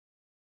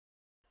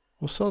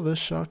 We'll sell this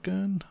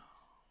shotgun.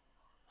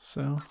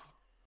 Sell.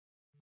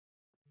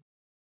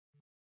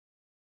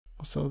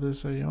 We'll sell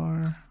this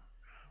AR.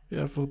 We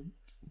have a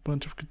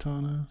bunch of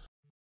katanas.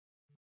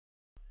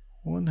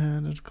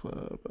 One-handed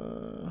club.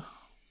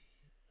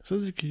 It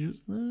says you can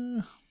use.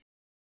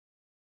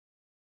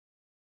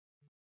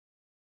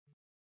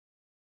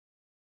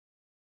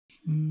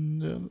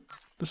 Yeah,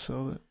 let's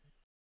sell it.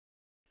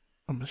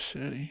 A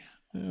machete.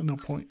 Yeah, no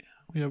point.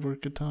 We have our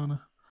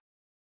katana.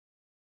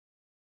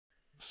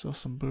 Sell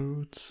some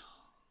boots.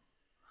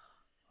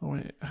 Oh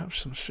wait, I have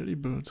some shitty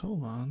boots.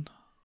 Hold on.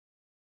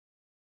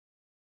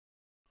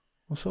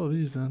 We'll sell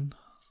these then.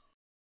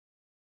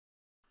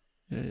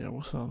 Yeah,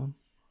 we'll sell them.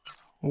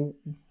 We'll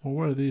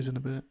wear these in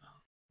a bit.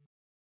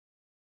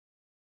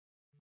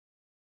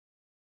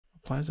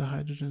 Applies a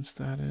hydrogen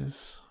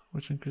status,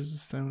 which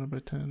increases stamina by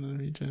 10 in the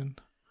regen.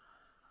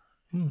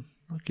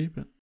 I'll keep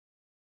it.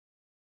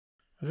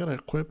 I gotta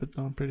equip it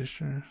though, I'm pretty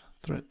sure.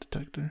 Threat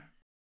detector.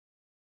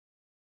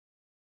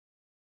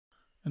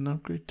 An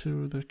upgrade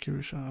to the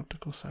Kirishon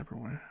optical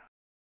cyberware.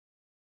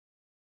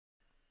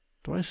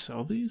 Do I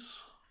sell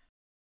these?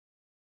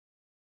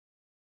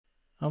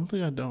 I don't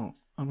think I don't.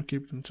 I'm gonna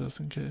keep them just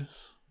in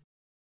case.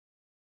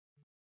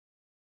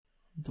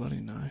 Bloody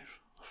knife.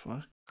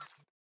 Fuck.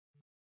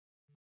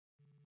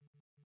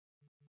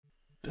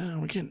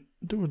 Damn, we can't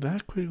do it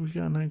that quick. We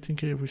got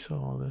 19k if we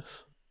sell all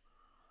this.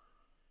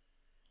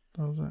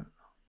 What was that?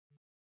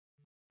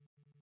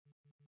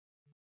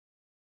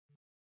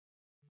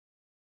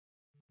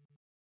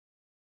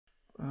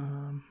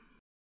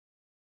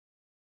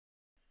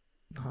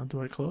 How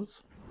do I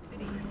close?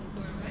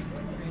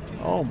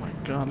 Oh my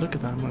god, look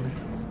at that money.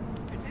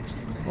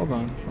 Hold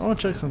on, I want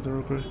to check something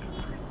real quick.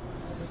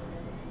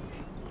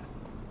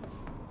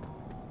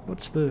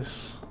 What's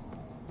this?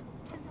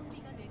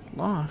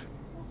 Lock?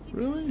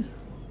 Really?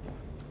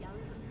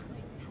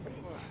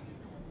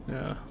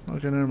 Yeah,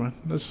 okay, never mind.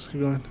 Let's just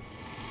keep going.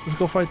 Let's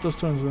go fight those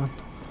twins then.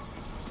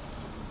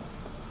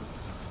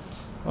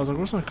 I was like,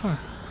 where's my car?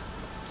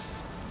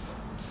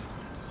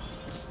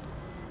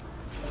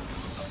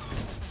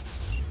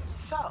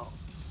 So,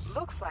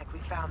 looks like we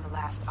found the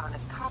last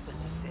honest cop in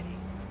this city.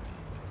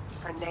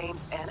 Her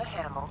name's Anna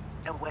Hamill,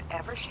 and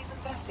whatever she's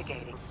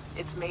investigating,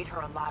 it's made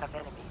her a lot of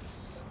enemies.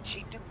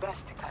 She'd do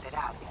best to cut it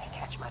out if you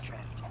catch my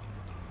drift.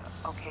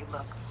 Okay,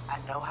 look, I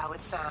know how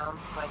it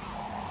sounds, but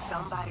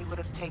somebody would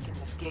have taken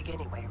this gig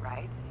anyway,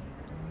 right?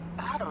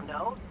 I don't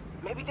know.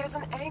 Maybe there's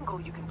an angle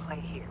you can play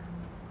here.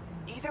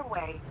 Either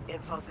way,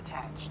 info's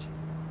attached.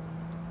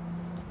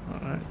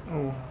 Alright.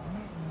 Oh,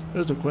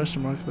 there's a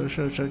question mark there.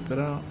 Should have checked that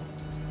out.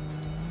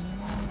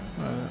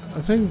 I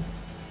think,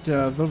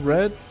 yeah, the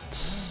red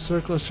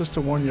circle is just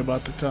to warn you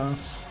about the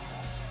cops.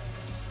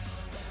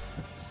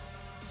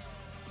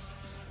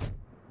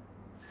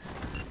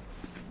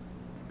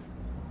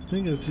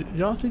 Thing is,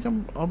 y'all think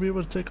I'll be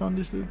able to take on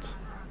these dudes?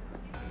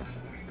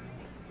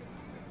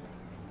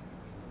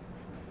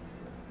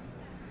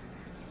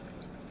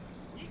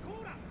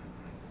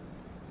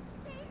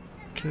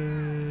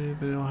 Okay,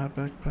 they all have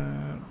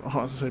backpack. Oh,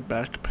 I was gonna say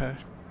backpack.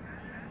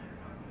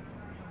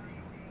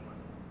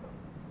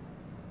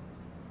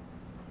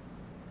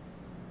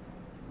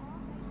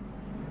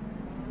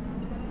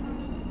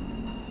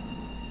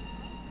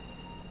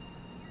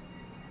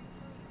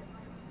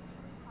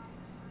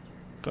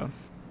 Done.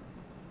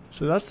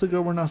 So that's the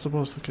girl we're not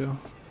supposed to kill.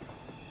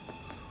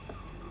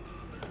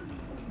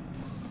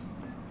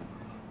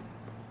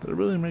 They're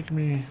really making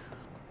me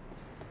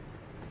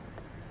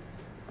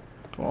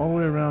go all the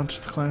way around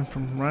just to climb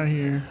from right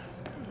here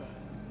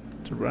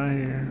to right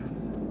here.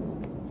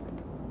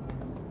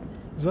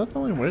 Is that the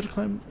only way to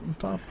climb on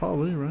top?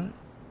 Probably, right?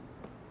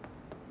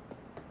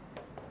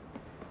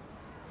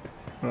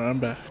 Alright, I'm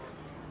back.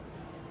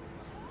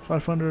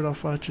 500, I'll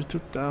fight you.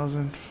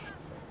 2,000.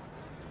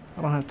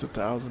 I don't have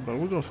 2,000, but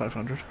we'll go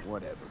 500.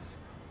 Whatever.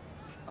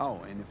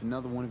 Oh, and if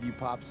another one of you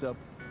pops up,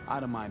 I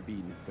don't mind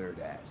beating a third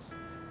ass.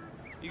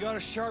 You got a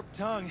sharp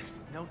tongue,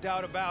 no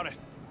doubt about it.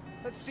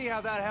 Let's see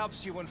how that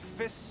helps you when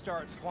fists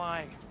start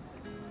flying.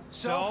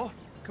 So,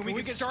 can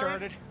we get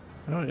started?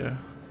 Oh yeah.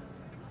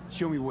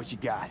 Show me what you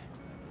got.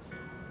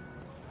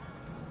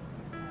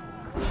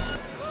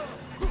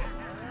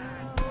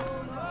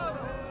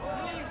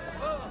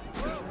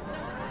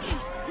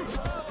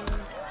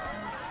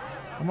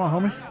 Come on,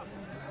 homie.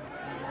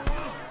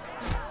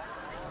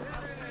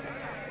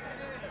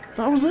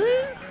 That was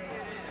it?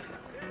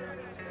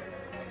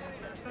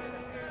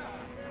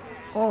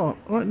 Oh,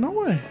 wait, no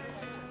way.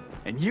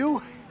 And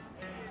you?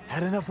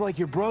 Had enough like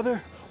your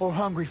brother, or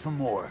hungry for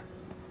more?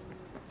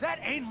 That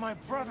ain't my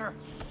brother.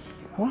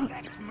 What?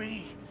 That's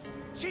me.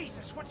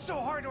 Jesus, what's so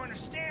hard to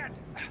understand?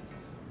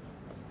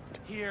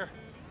 Here,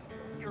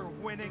 your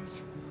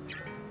winnings.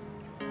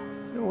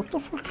 Yo, what the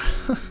fuck?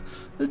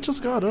 It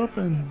just got up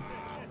and...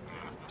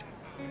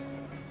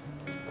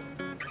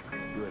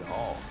 Good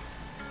haul.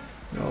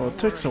 Yo, it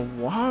takes a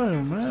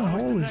while, man.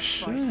 Holy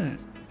shit.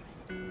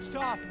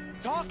 Stop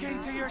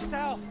talking to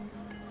yourself.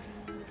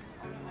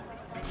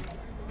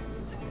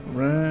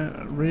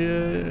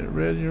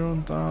 Read your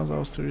own thoughts. That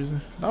was too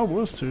easy. That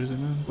was too easy,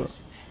 man. But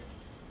Listen,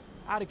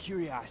 out of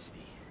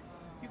curiosity,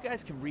 you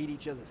guys can read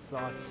each other's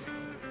thoughts.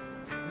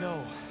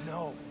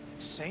 No.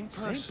 Same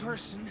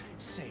person,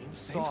 same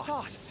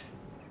thoughts.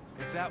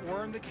 If that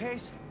weren't the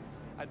case,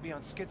 I'd be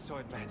on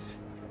schizoid meds.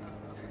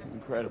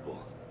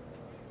 Incredible.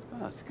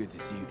 Well, it's good to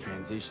see you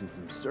transition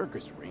from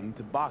circus ring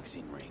to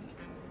boxing ring.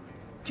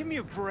 Give me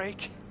a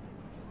break.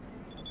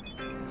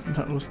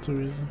 that was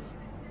too easy.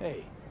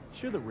 Hey,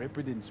 sure the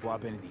Ripper didn't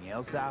swap anything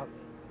else out?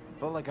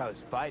 Felt like I was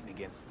fighting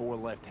against 4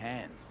 left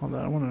hands. Hold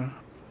on, I wanna...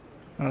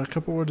 a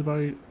couple words about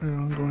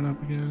I'm going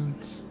up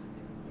against.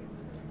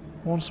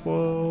 Won't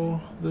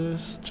spoil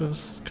this,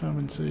 just come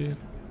and see.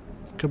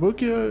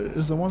 Kabuki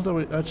is the ones that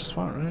I just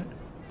fought, right?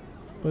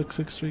 Like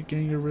 6th Street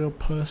Gang, you're real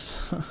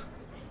puss.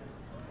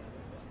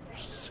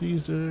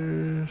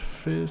 Caesar,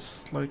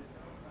 Fist, like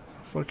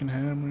fucking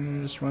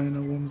hammers,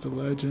 Rhino, Woman's a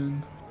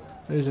legend.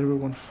 Raise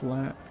everyone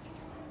flat.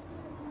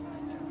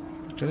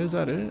 Okay, is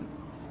that it?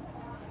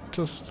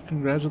 Just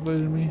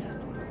congratulated me.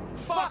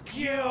 Fuck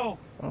you!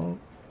 Oh,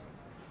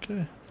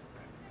 okay.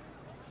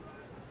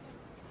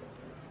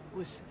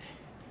 Listen,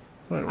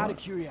 Wait, out what? of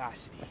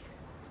curiosity,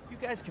 you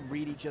guys can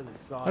read each other's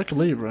thoughts. I can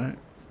leave, right?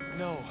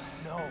 No.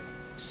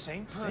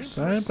 Same person.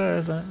 Same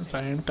person,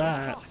 same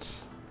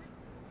thoughts.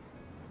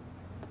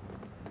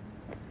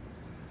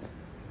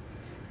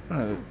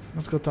 Alright,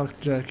 let's go talk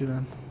to Jackie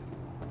then.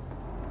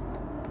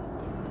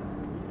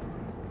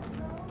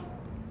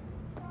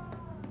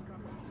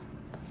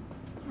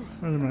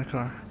 Where's my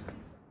car?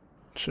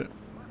 Shit.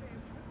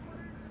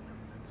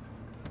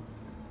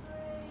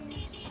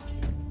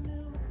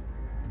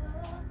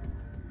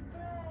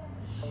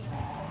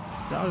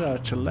 Y'all gotta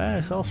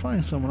chillax. I was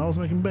fighting someone. I was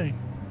making bang.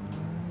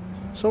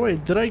 So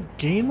wait, did I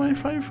gain my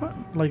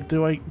 500? Like,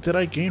 did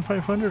I gain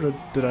 500 or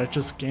did I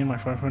just gain my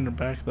 500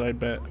 back that I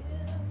bet?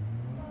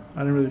 I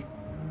didn't really...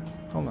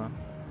 Hold on.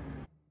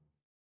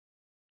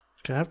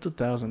 Okay, I have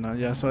 2,000 now.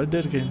 Yeah, so I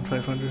did gain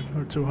 500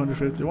 or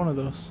 250. One of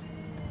those.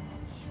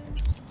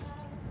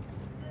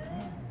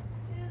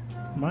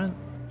 What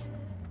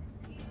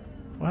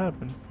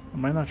happened?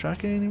 Am I not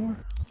tracking anymore?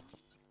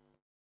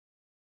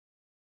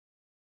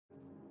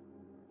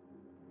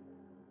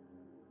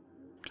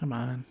 Come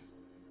on.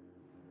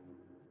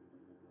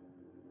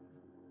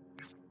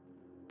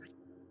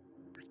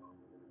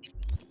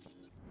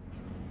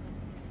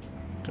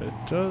 Okay,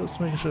 just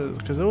making sure,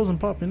 because it wasn't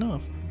popping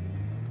up.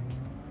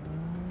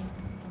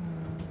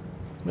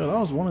 Yeah, that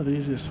was one of the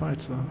easiest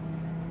fights though.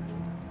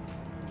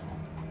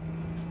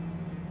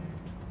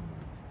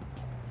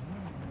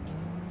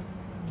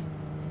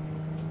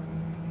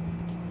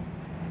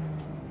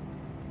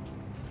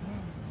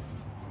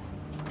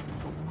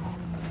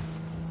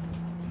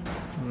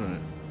 Alright.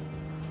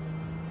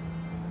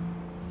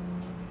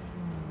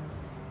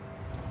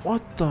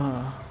 What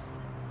the?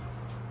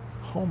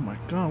 Oh my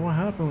god, what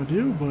happened with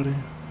you, buddy?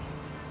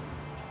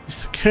 You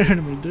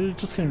scared me, dude. You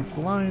just came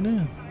flying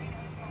in.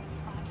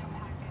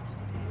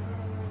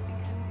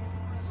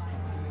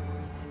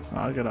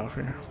 I'll get off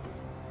here.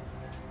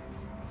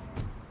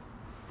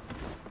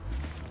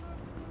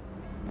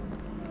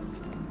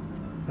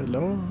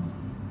 Hello?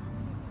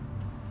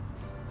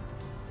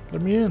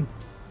 Let me in.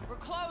 We're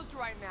closed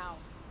right now.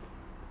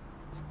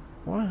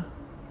 What?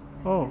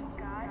 Oh.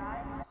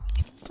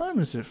 What time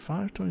is it?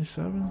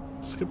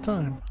 5:27? Skip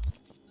time.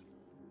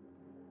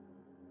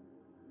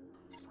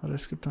 How did I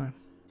skip time?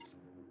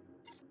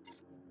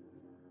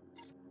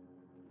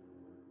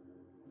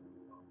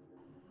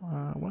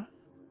 What?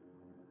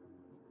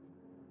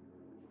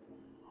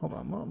 Hold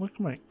on, look at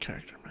my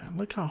character, man.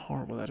 Look how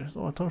horrible that is.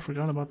 Oh, I totally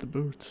forgot about the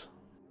boots.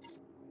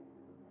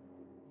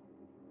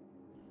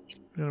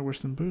 You gotta wear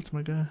some boots,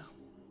 my guy.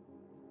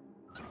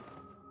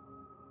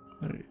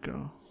 There you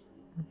go.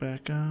 We're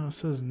back out. It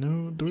says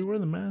new. Do we wear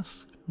the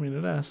mask? I mean,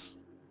 it has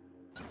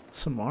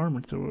some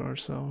armor to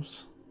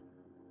ourselves.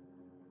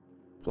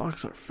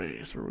 Blocks our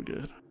face, but we're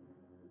good.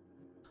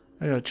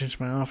 I gotta change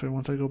my outfit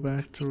once I go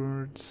back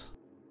towards...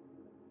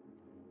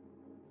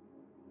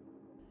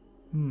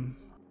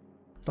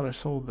 Thought I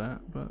sold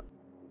that, but...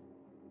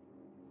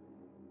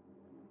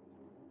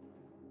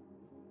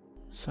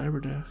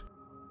 Cyberdeck.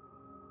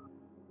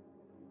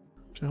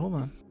 Okay, hold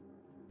on.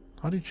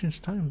 How do you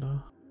change time,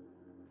 though?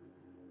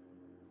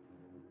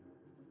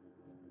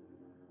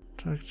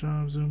 Track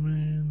job, zoom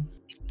in.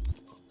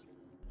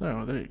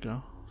 Oh, there you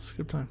go.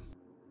 Skip time.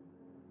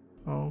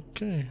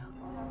 Okay.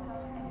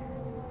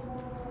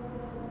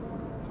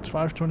 It's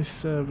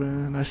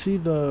 5:27. I see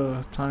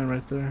the time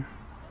right there.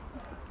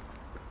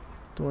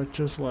 Do I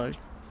just like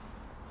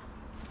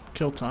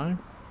kill time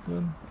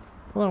then?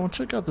 Hold on, we'll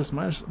check out this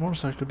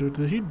motorcycle dude.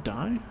 Did he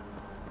die?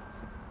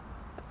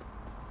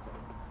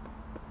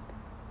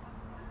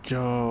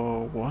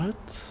 Yo,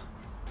 what?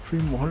 Free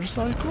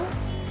motorcycle?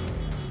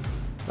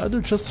 That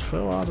dude just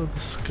fell out of the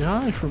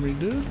sky for me,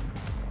 dude.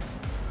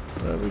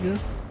 Alright, we good.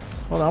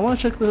 Hold on, I wanna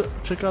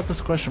check out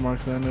this question mark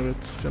then, if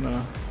it's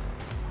gonna...